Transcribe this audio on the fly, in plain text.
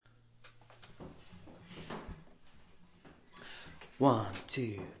1,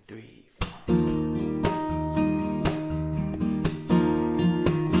 2, 3, 4.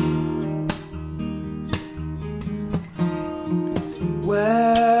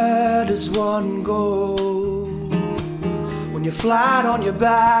 Where does one go when you're flat on your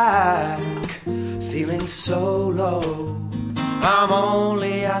back, feeling so low? I'm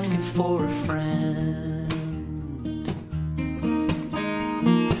only asking for a friend.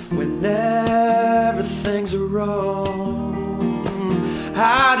 When everything's wrong,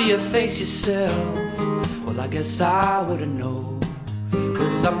 how do you face yourself? Well, I guess I wouldn't know,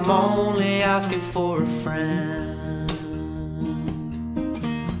 'cause I'm only asking for a friend.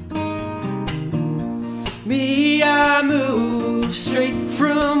 Me, I move straight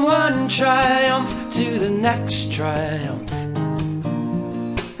from one triumph to the next triumph.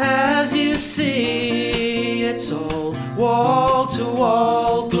 As you see, it's all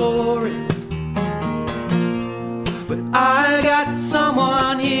wall-to-wall glory. But I got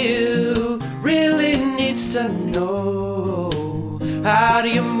someone here who really needs to know. How do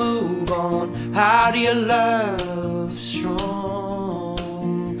you move on? How do you love strong?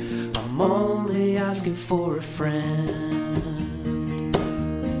 I'm only asking for a friend.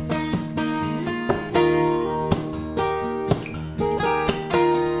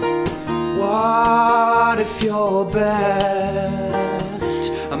 What if your best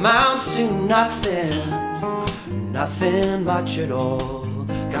amounts to nothing? Nothing much at all.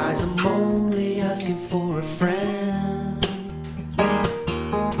 Guys, I'm only asking for a friend.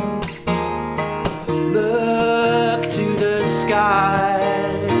 Look to the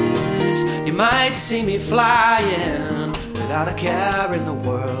skies. You might see me flying without a care in the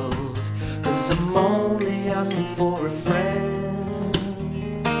world, 'cause I'm only asking for a friend.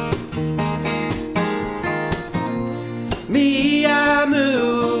 Me, I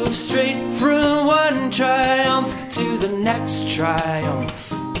move straight from one triumph to the next triumph.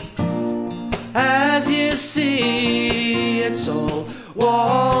 As you see, it's all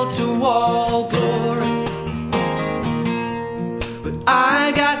wall-to-wall glory. But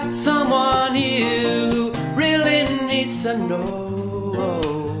I got someone here who really needs to know.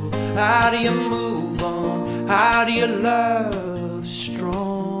 How do you move on? How do you love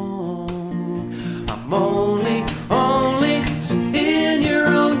strong? I'm only so in your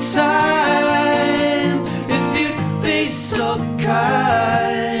own time, if you'd be so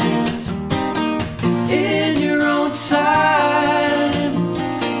kind. In your own time,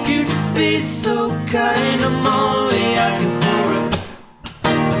 if you'd be so kind. I'm only asking for it.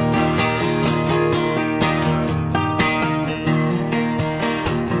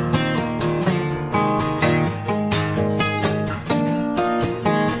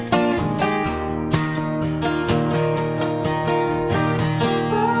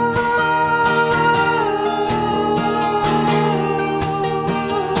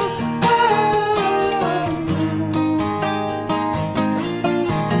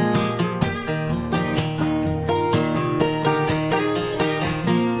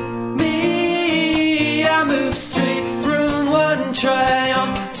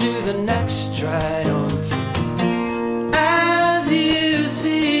 Triumph to the next triumph. As you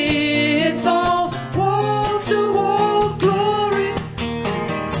see, it's all wall-to-wall glory.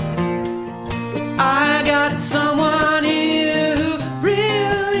 I got someone here who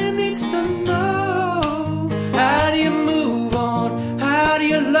really needs to know. How do you move on? How do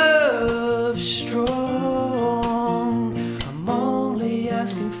you love strong? I'm only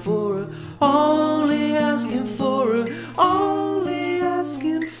asking for a, only asking for a, only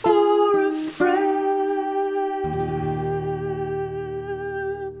asking for